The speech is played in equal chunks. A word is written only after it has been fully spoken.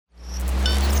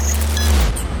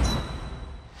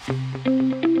What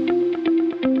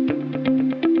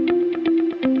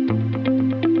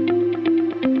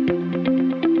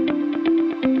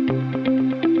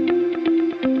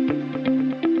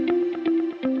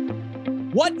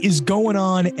is going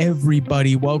on,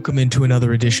 everybody? Welcome into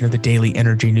another edition of the Daily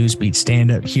Energy Newsbeat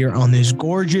stand-up here on this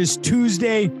gorgeous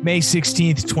Tuesday, May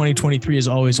 16th, 2023. As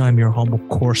always, I'm your humble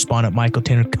correspondent, Michael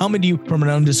Tanner, coming to you from an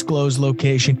undisclosed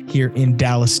location here in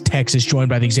Dallas, Texas, joined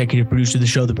by the executive producer of the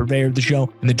show, the purveyor of the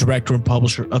show, and the director and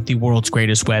publisher of the world's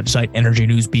greatest website,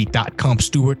 EnergyNewsbeat.com,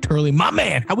 Stuart Turley. My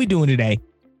man, how we doing today?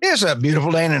 It's a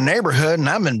beautiful day in the neighborhood, and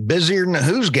I've been busier than a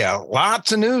who's gal.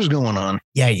 Lots of news going on.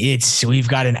 Yeah, we've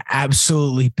got an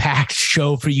absolutely packed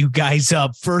show for you guys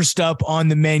up. First up on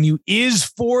the menu is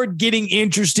Ford getting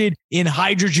interested in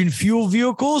hydrogen fuel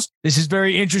vehicles. This is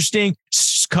very interesting.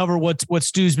 Cover what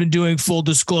Stu's been doing. Full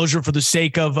disclosure for the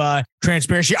sake of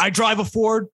transparency. I drive a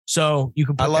Ford, so you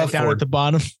can put that down Ford at the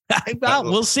bottom. Well,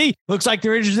 we'll see. Looks like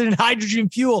they're interested in hydrogen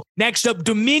fuel. Next up,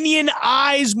 Dominion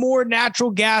eyes more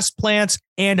natural gas plants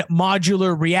and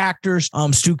modular reactors.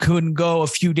 Stu couldn't go a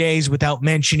few days without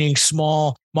mentioning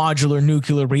small modular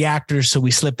nuclear reactors, so we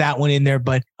slipped that one in there.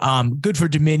 But good for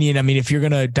Dominion. I mean, if you're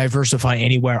going to diversify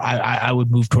anywhere, I would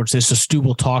move towards this. So Stu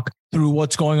will talk through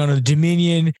what's going on in the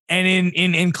Dominion. And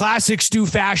in classic Stu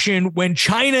fashion, when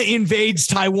China invades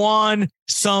Taiwan,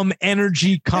 some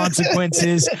energy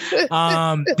consequences.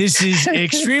 This is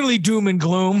extremely doom and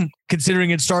gloom,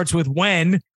 considering it starts with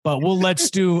when. But we'll let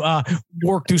Stu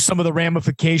work through some of the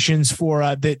ramifications for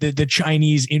the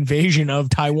Chinese invasion of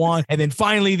Taiwan. And then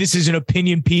finally, this is an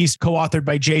opinion piece co-authored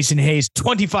by Jason Hayes,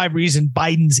 25 reasons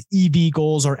Biden's EV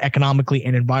goals are economically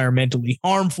and environmentally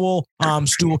harmful.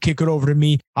 Stu will kick it over to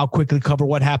me. I'll quickly cover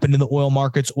what happened in the oil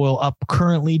markets. Oil up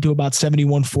currently to about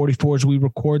 71.44 as we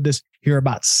record this here,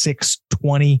 about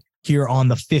 620 here on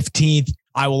the 15th.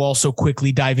 I will also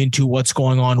quickly dive into what's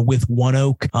going on with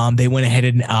ONEOK. They went ahead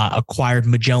and acquired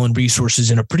Magellan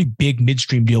Resources in a pretty big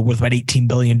midstream deal worth about $18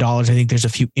 billion. I think there's a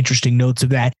few interesting notes of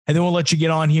that. And then we'll let you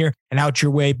get on here and out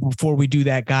your way. Before we do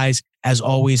that, guys, as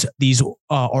always, these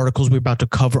articles we're about to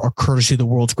cover are courtesy of the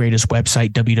world's greatest website,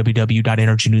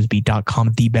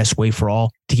 www.energynewsbeat.com, the best way for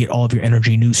all to get all of your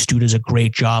energy news. Stu does a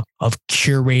great job of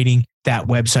curating that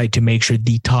website to make sure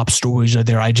the top stories are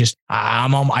there.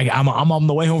 I'm on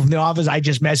the way home from the office. I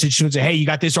just messaged Stu and say, hey, you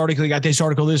got this article, this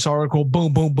article,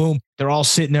 boom, boom, boom. They're all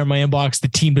sitting there in my inbox. The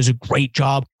team does a great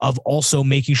job of also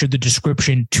making sure the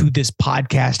description to this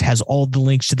podcast has all the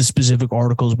links to the specific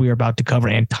articles we are about to cover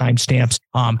and timestamps.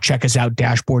 Check us out,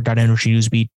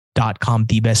 dashboard.energynewsbeat.com,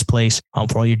 the best place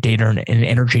for all your data and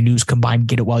energy news combined.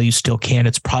 Get it while you still can.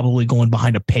 It's probably going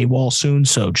behind a paywall soon,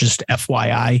 so just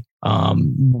FYI,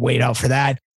 wait out for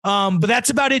that. But that's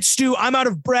about it, Stu. I'm out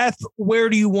of breath. Where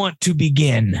do you want to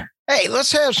begin? Hey,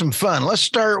 let's have some fun. Let's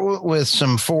start with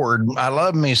some Ford. I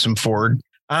love me some Ford.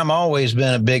 I've always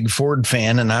been a big Ford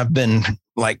fan, and I've been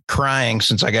like crying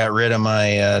since I got rid of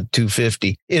my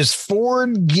 250. Is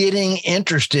Ford getting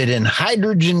interested in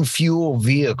hydrogen fuel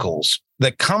vehicles?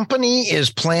 The company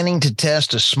is planning to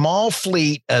test a small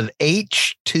fleet of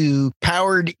H2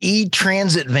 powered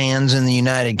e-transit vans in the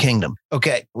United Kingdom.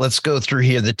 Okay, let's go through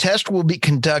here. The test will be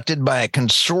conducted by a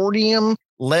consortium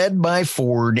led by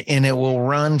Ford, and it will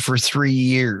run for 3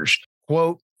 years.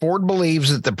 Quote, Ford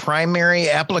believes that the primary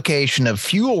application of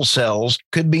fuel cells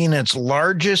could be in its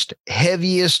largest,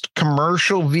 heaviest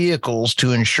commercial vehicles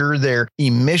to ensure they're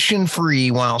emission-free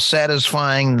while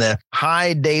satisfying the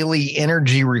high daily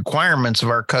energy requirements of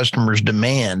our customers'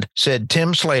 demand, said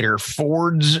Tim Slater,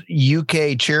 Ford's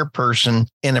UK chairperson,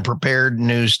 in a prepared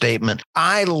news statement.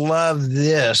 I love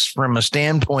this from a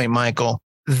standpoint, Michael.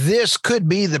 This could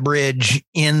be the bridge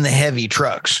in the heavy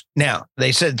trucks. Now,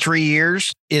 they said 3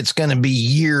 years. It's going to be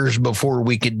years before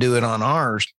we could do it on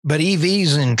ours. But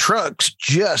EVs and trucks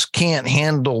just can't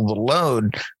handle the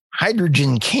load.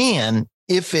 Hydrogen can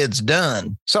if it's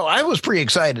done. So I was pretty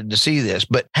excited to see this.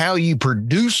 But how you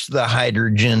produce the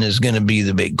hydrogen is going to be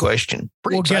the big question.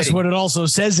 Guess what it also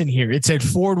says in here? It said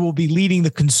Ford will be leading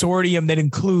the consortium that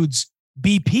includes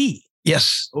BP.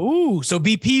 Yes. Ooh, so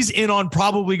BP's in on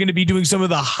probably going to be doing some of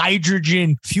the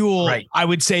hydrogen fuel. Right. I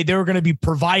would say they're going to be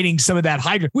providing some of that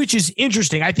hydrogen, which is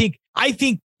interesting. I think,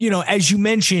 as you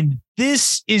mentioned,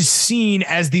 this is seen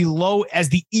as the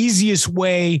easiest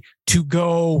way to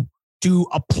go to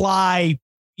apply,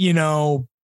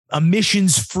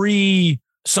 emissions-free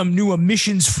some new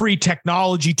emissions-free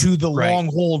technology to the Right. long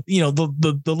haul,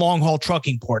 the long haul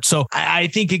trucking port. So I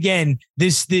think again,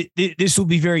 this will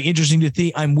be very interesting to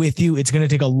think. I'm with you. It's going to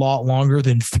take a lot longer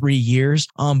than 3 years.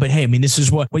 But hey, I mean, this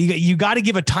is what you got to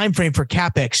give a time frame for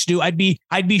CapEx, Stu. I'd be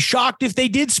shocked if they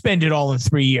did spend it all in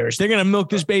 3 years. They're going to milk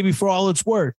this baby for all it's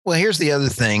worth. Well, here's the other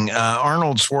thing.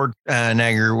 Arnold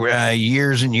Schwarzenegger,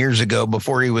 years and years ago,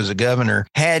 before he was a governor,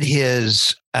 had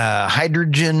his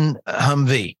hydrogen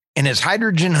Humvee. In his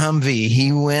hydrogen Humvee,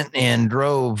 he went and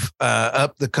drove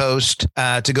up the coast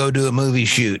to go do a movie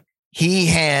shoot. He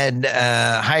had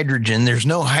hydrogen. There's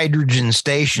no hydrogen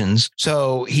stations.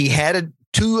 So he had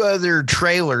two other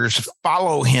trailers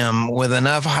follow him with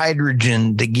enough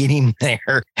hydrogen to get him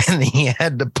there. And he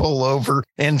had to pull over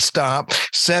and stop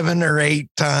 7 or 8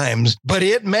 times, but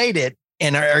it made it.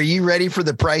 And are you ready for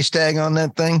the price tag on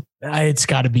that thing? It's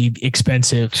got to be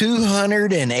expensive.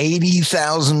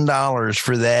 $280,000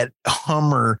 for that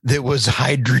Hummer that was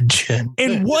hydrogen.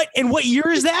 And what year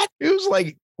is that? It was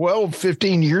like 12,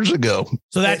 15 years ago.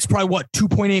 So that's probably what,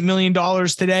 $2.8 million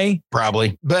today?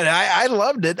 Probably. But I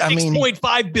loved it. I mean,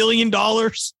 $6.5 billion.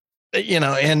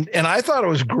 And I thought it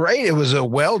was great. It was a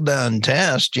well done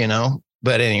test,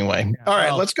 But anyway, all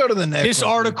right, let's go to the next. This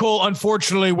article,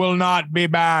 unfortunately, will not be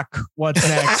back. What's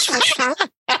next?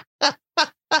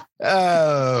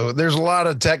 Oh, there's a lot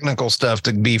of technical stuff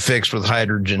to be fixed with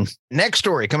hydrogen. Next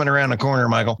story coming around the corner,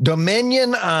 Michael.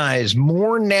 Dominion eyes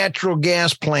more natural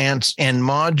gas plants and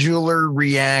modular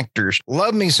reactors.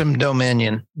 Love me some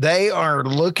Dominion. They are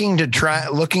looking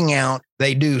out.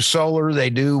 They do solar, they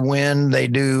do wind, they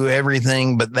do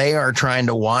everything, but they are trying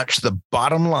to watch the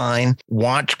bottom line,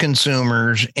 watch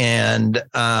consumers. And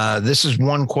this is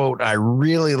one quote I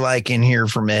really like in here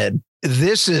from Ed.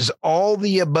 This is all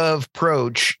the above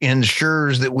approach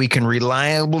ensures that we can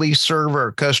reliably serve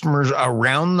our customers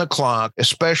around the clock,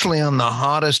 especially on the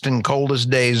hottest and coldest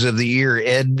days of the year.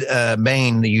 Ed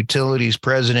Bain, the utilities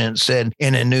president, said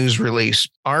in a news release,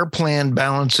 our plan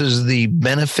balances the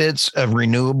benefits of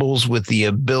renewables with the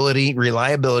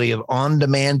reliability of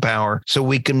on-demand power so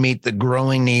we can meet the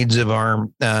growing needs of our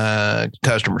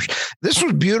customers. This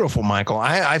was beautiful, Michael.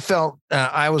 I felt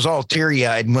I was all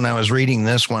teary-eyed when I was reading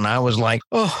this one. I was like,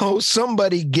 oh,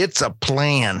 somebody gets a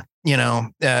plan.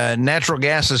 Natural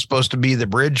gas is supposed to be the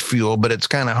bridge fuel, but it's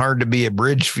kind of hard to be a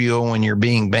bridge fuel when you're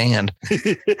being banned.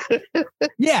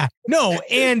 Yeah, no.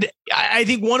 And I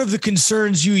think one of the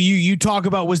concerns you talk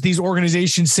about was these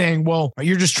organizations saying, well,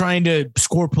 you're just trying to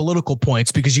score political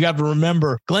points, because you got to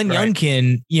remember Glenn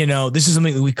Youngkin, this is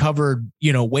something that we covered,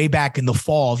 way back in the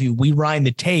fall. If we rewind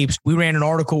the tapes, we ran an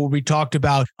article where we talked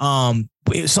about,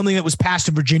 something that was passed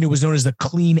in Virginia was known as the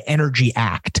Clean Energy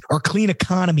Act or Clean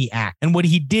Economy Act. And what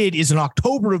he did is in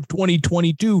October of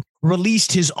 2022,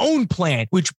 released his own plan,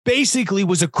 which basically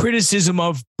was a criticism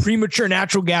of premature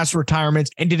natural gas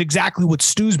retirements and did exactly what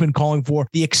Stu's been calling for,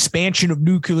 the expansion of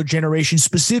nuclear generation,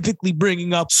 specifically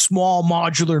bringing up small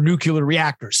modular nuclear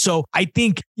reactors. So I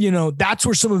think, that's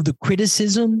where some of the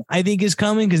criticism I think is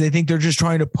coming, because I think they're just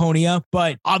trying to pony up.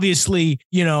 But obviously,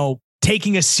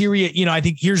 taking a serious, I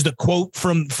think here's the quote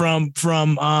from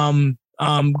Glenn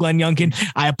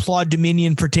Youngkin. I applaud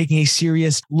Dominion for taking a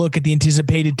serious look at the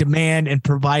anticipated demand and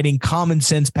providing common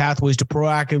sense pathways to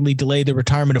proactively delay the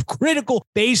retirement of critical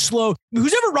baseload.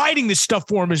 Who's ever writing this stuff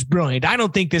for him is brilliant. I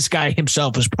don't think this guy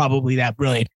himself is probably that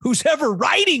brilliant. Who's ever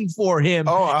writing for him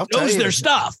knows their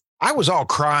stuff. I was all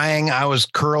crying. I was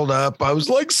curled up. I was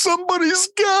like, somebody's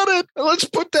got it. Let's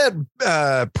put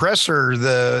that Presser,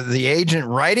 the agent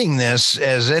writing this,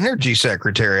 as energy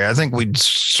secretary. I think we'd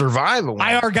survive.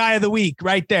 IR guy of the week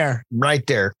right there. Right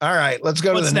there. All right, let's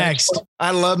go to the next one.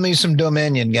 I love me some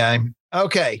Dominion, guy.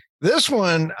 Okay, this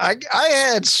one, I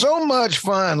had so much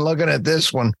fun looking at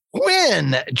this one.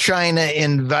 When China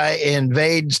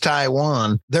invades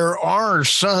Taiwan, there are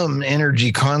some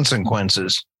energy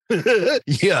consequences.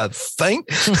 Yeah, think.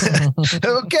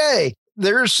 Okay.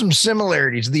 There's some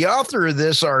similarities. The author of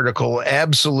this article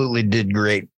absolutely did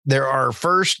great. There are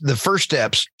the first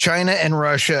steps. China and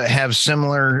Russia have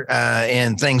similar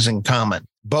things in common.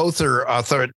 Both are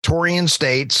authoritarian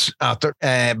states.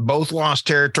 Both lost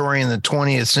territory in the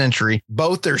 20th century.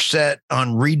 Both are set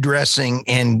on redressing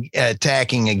and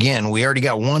attacking again. We already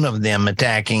got one of them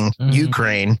attacking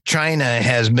Ukraine. China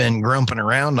has been grumping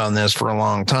around on this for a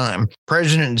long time.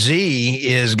 President Xi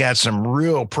has got some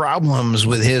real problems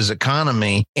with his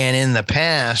economy. And in the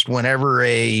past, whenever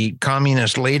a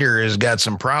communist leader has got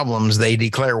some problems, they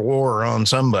declare war on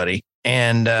somebody.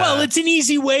 And well, it's an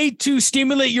easy way to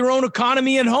stimulate your own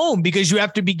economy at home because you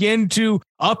have to begin to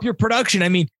up your production. I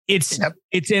mean, it's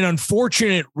an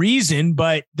unfortunate reason,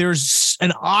 but there's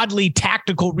an oddly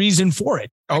tactical reason for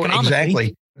it. Oh,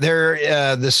 exactly.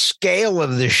 The scale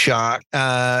of the shock,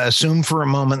 assume for a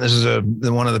moment, this is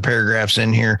one of the paragraphs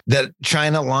in here, that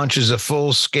China launches a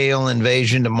full-scale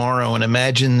invasion tomorrow, and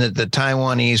imagine that the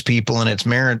Taiwanese people and its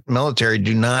military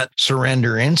do not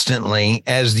surrender instantly,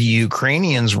 as the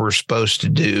Ukrainians were supposed to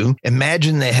do.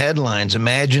 Imagine the headlines,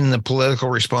 imagine the political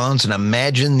response, and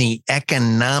imagine the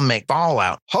economic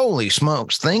fallout. Holy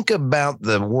smokes, think about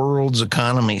the world's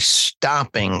economy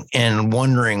stopping and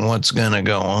wondering what's going to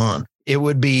go on. It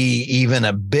would be even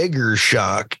a bigger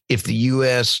shock if the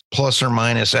U.S. plus or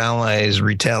minus allies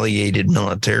retaliated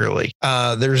militarily.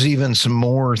 There's even some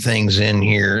more things in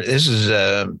here. This is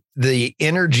the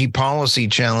energy policy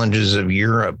challenges of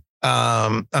Europe.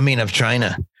 Of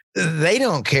China. They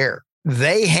don't care.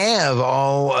 They have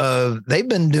they've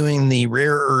been doing the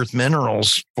rare earth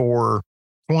minerals for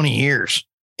 20 years.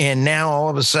 And now all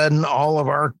of a sudden, all of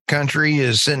our country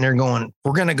is sitting there going,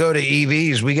 we're going to go to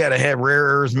EVs. We got to have rare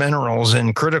earth minerals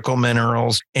and critical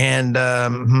minerals. And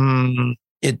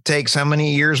it takes how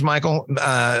many years, Michael?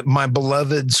 My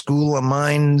beloved School of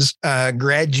Mines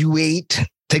graduate.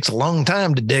 Takes a long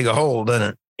time to dig a hole,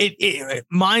 doesn't it?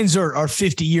 Mines are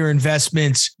 50-year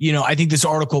investments. I think this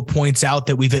article points out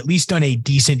that we've at least done a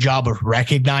decent job of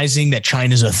recognizing that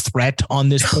China's a threat on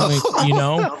this point,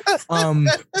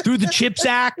 through the CHIPS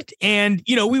Act. And,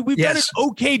 we've done an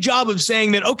okay job of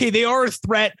saying that, okay, they are a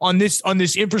threat on this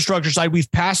infrastructure side.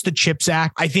 We've passed the CHIPS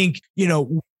Act. I think,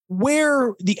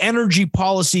 where the energy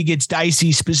policy gets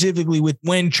dicey, specifically with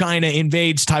when China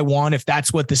invades Taiwan, if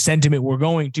that's what the sentiment we're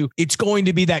going to, it's going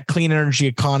to be that clean energy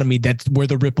economy. That's where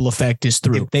the ripple effect is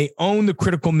through. They own the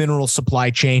critical mineral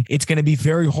supply chain. It's going to be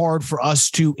very hard for us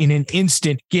to, in an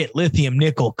instant, get lithium,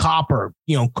 nickel, copper,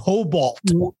 cobalt,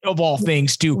 of all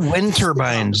things, to wind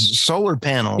turbines, solar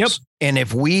panels. Yep. And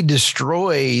if we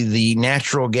destroy the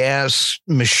natural gas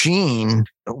machine,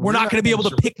 we're not going to be able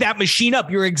to pick that machine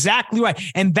up. You're exactly right.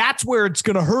 And that's where it's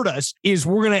going to hurt us, is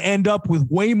we're going to end up with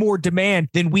way more demand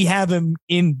than we have in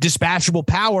dispatchable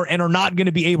power and are not going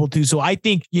to be able to. So I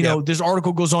think, this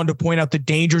article goes on to point out the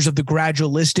dangers of the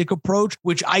gradualistic approach,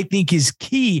 which I think is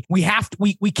key. We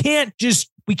can't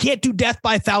do death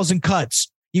by 1,000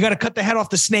 cuts. You got to cut the head off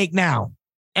the snake now.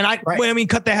 And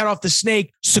cut the head off the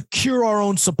snake, secure our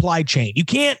own supply chain. You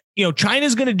can't,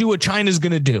 China's going to do what China's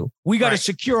going to do. We got to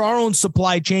secure our own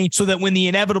supply chain so that when the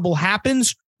inevitable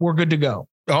happens, we're good to go.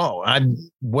 Oh,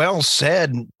 well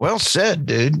said. Well said,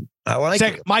 dude. I like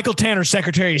it. Michael Tanner,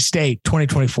 Secretary of State,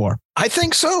 2024. I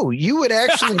think so. You would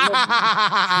actually. Hey,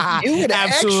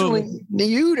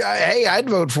 I'd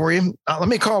vote for you. Let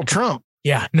me call Trump.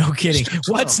 Yeah, no kidding.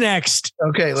 What's next?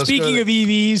 Okay, Speaking of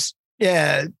EVs.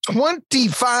 Yeah,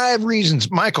 25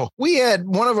 reasons. Michael, we had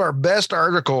one of our best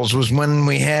articles was when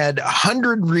we had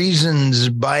 100 reasons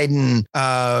Biden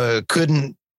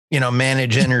couldn't,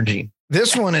 manage energy.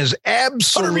 This one is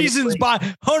absolutely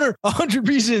 100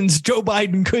 reasons Joe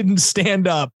Biden couldn't stand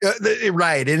up.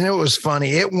 Right. And it was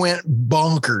funny. It went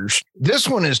bonkers. This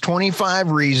one is 25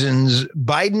 reasons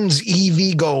Biden's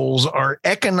EV goals are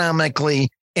economically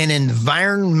and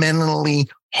environmentally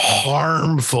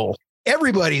harmful.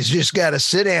 Everybody's just got to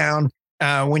sit down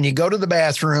when you go to the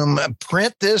bathroom,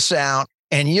 print this out,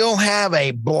 and you'll have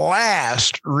a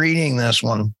blast reading this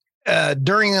one.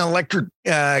 During electric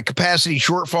capacity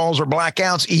shortfalls or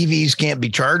blackouts, EVs can't be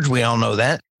charged. We all know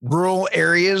that. Rural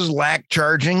areas lack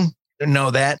charging. Know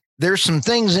that. There's some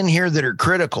things in here that are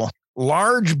critical.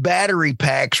 Large battery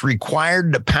packs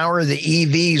required to power the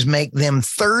EVs make them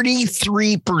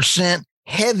 33%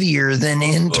 heavier than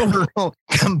internal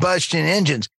combustion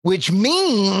engines, which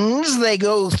means they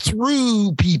go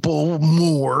through people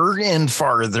more and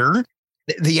farther.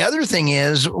 The other thing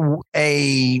is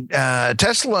a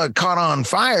Tesla caught on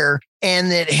fire,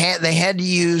 and they had to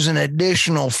use an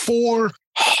additional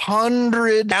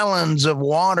 400 gallons of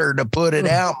water to put it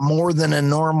out, more than a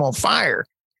normal fire.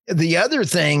 The other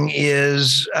thing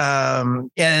is, and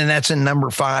that's in number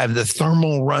 5, the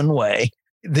thermal runaway.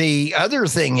 The other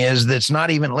thing is that's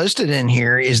not even listed in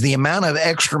here is the amount of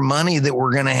extra money that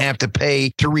we're going to have to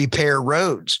pay to repair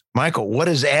roads. Michael, what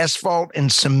is asphalt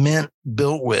and cement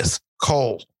built with?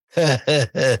 Coal. Make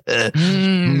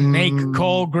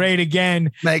coal great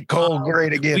again. Make coal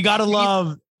great again. We gotta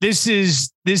love this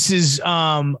is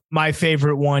my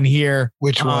favorite one here.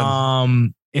 Which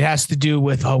one? It has to do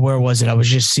with where was it? I was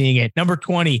just seeing it. Number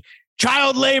 20.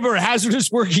 Child labor,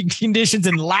 hazardous working conditions,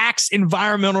 and lax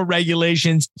environmental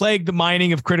regulations plague the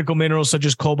mining of critical minerals such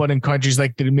as cobalt in countries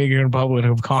like the Dominican Republic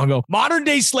of Congo. Modern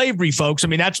day slavery, folks. I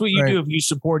mean, that's what you do if you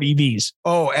support EVs.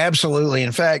 Oh, absolutely.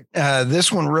 In fact,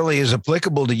 this one really is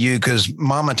applicable to you because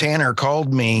Mama Tanner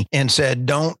called me and said,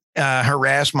 don't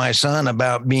harass my son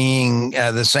about being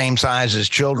the same size as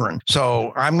children.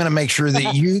 So I'm going to make sure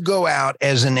that you go out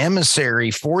as an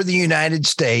emissary for the United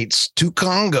States to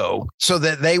Congo so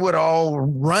that they would all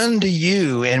run to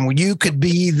you and you could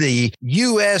be the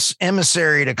U.S.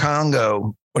 emissary to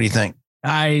Congo. What do you think?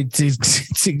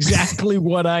 It's exactly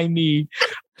what I need.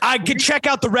 I could check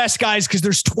out the rest, guys, because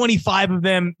there's 25 of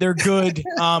them. They're good.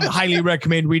 Highly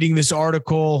recommend reading this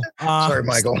article. Sorry,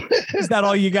 Michael. Is that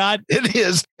all you got? It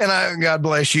is. And God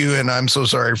bless you. And I'm so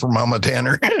sorry for Mama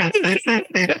Tanner.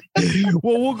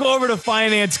 Well, we'll go over to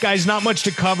finance, guys. Not much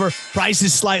to cover.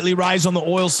 Prices slightly rise on the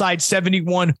oil side,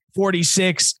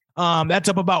 71.46. That's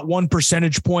up about 1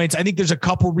 percentage points. I think there's a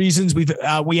couple reasons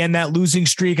we end that losing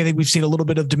streak. I think we've seen a little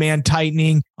bit of demand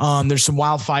tightening. There's some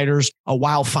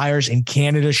wildfires in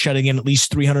Canada shutting in at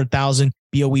least 300,000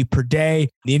 BOE per day.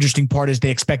 The interesting part is they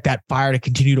expect that fire to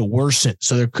continue to worsen.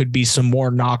 So there could be some more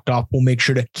knocked off. We'll make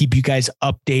sure to keep you guys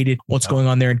updated what's going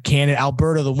on there in Canada.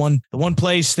 Alberta, the one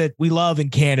place that we love in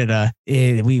Canada,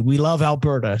 we love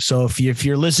Alberta. So if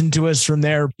you're listening to us from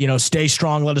there, stay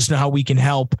strong. Let us know how we can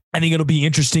help. I think it'll be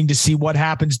interesting to see what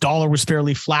happens. Dollar was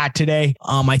fairly flat today.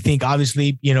 I think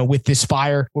obviously, with this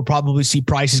fire, we'll probably see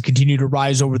prices continue to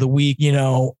rise over the week.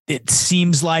 It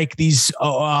seems like these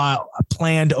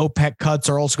planned OPEC cuts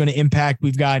are also going to impact.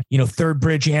 We've got, Third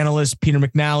Bridge analyst Peter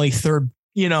McNally,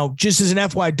 just as an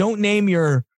FYI, don't name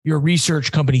your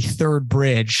research company Third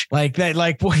Bridge like that.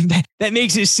 That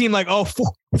makes it seem like,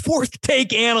 fourth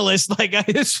take analyst. Like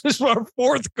this is our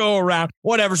fourth go around,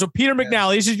 whatever. So Peter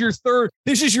McNally,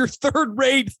 this is your third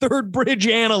rate Third Bridge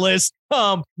analyst.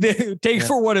 Take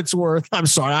for what it's worth. I'm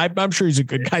sorry. I'm sure he's a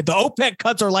good guy. The OPEC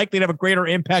cuts are likely to have a greater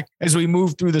impact as we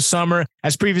move through the summer,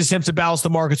 as previous attempts to balance the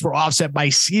markets were offset by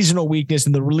seasonal weakness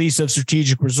and the release of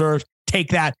strategic reserves. Take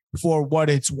that for what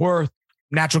it's worth.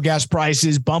 Natural gas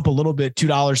prices bump a little bit,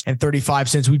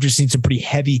 $2.35. We've just seen some pretty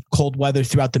heavy cold weather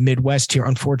throughout the Midwest here.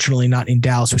 Unfortunately, not in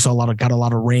Dallas. We saw got a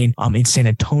lot of rain in San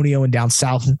Antonio and down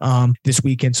south this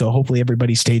weekend. So hopefully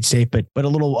everybody stayed safe. But a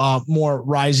little more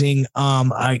rising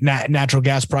natural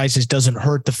gas prices doesn't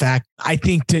hurt the fact. I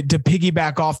think to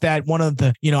piggyback off that, one of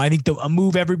the I think a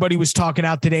move everybody was talking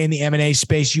out today in the M&A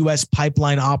space, U.S.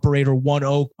 pipeline operator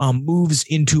ONEOK moves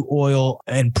into oil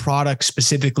and products,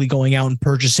 specifically going out and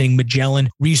purchasing Magellan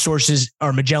Resources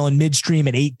or Magellan Midstream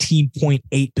at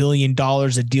 $18.8 billion,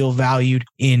 a deal valued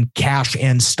in cash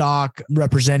and stock,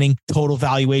 representing total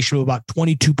valuation of about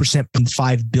 22% from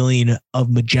 $5 billion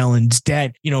of Magellan's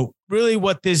debt. Really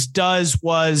what this does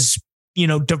was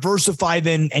diversify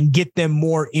them and get them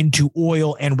more into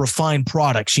oil and refined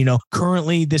products.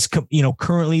 Currently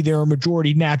they're a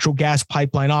majority natural gas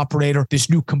pipeline operator. This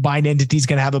new combined entity is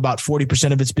going to have about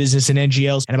 40% of its business in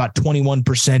NGLs and about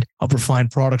 21% of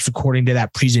refined products, according to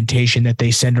that presentation that they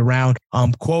send around.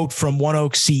 Quote from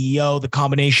ONEOK CEO, the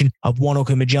combination of ONEOK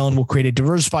and Magellan will create a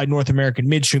diversified North American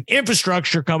midstream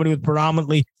infrastructure company with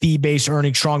predominantly fee-based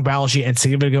earnings, strong balance sheet, and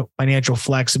significant financial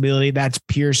flexibility. That's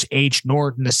Pierce H.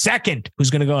 Norton II,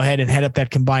 who's going to go ahead and head up that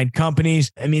combined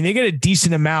companies. I mean, they get a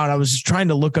decent amount. I was just trying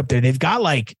to look up there. They've got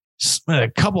like a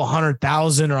couple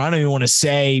 100,000, or I don't even want to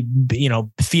say,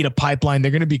 feet of pipeline.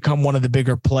 They're going to become one of the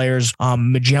bigger players.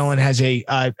 Magellan has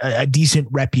a decent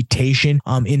reputation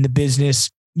in the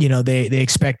business. They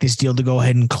expect this deal to go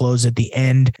ahead and close at the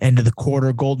end of the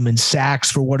quarter. Goldman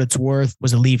Sachs, for what it's worth,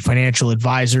 was a lead financial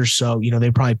advisor. So,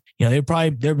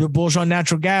 they're bullish on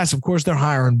natural gas. Of course, they're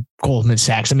hiring Goldman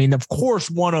Sachs. I mean, of course,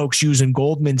 ONEOK's using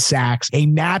Goldman Sachs, a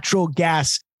natural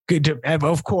gas.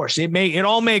 Of course, it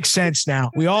all makes sense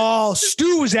now.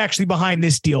 Stu was actually behind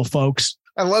this deal, folks.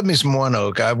 I love me some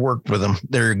ONEOK. I've worked with them.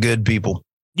 They're good people.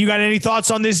 You got any thoughts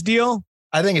on this deal?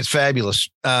 I think it's fabulous.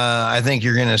 I think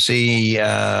you're going to see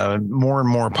more and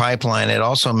more pipeline. It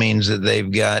also means that they've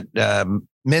got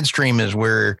midstream is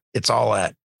where it's all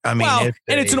at. I mean,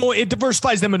 it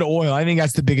diversifies them into oil. I think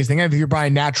that's the biggest thing. If you're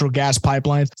buying natural gas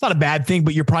pipelines, it's not a bad thing,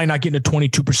 but you're probably not getting a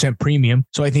 22% premium.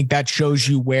 So I think that shows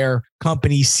you where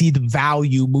companies see the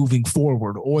value moving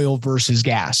forward, oil versus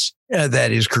gas.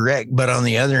 That is correct. But on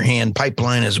the other hand,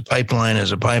 pipeline is a pipeline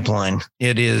is a pipeline.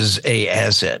 It is a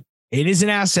asset. It is an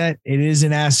asset.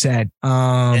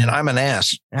 And I'm an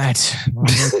ass. That's no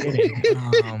kidding.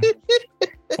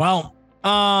 Well,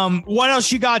 What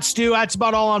else you got, Stu? That's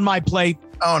about all on my plate.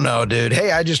 Oh, no, dude.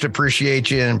 Hey, I just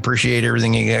appreciate you and appreciate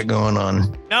everything you got going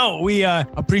on. No, we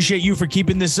appreciate you for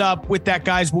keeping this up. With that,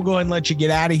 guys, we'll go ahead and let you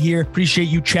get out of here. Appreciate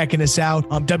you checking us out.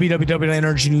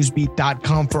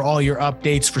 www.energynewsbeat.com for all your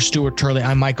updates. For Stuart Turley,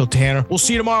 I'm Michael Tanner. We'll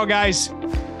see you tomorrow, guys.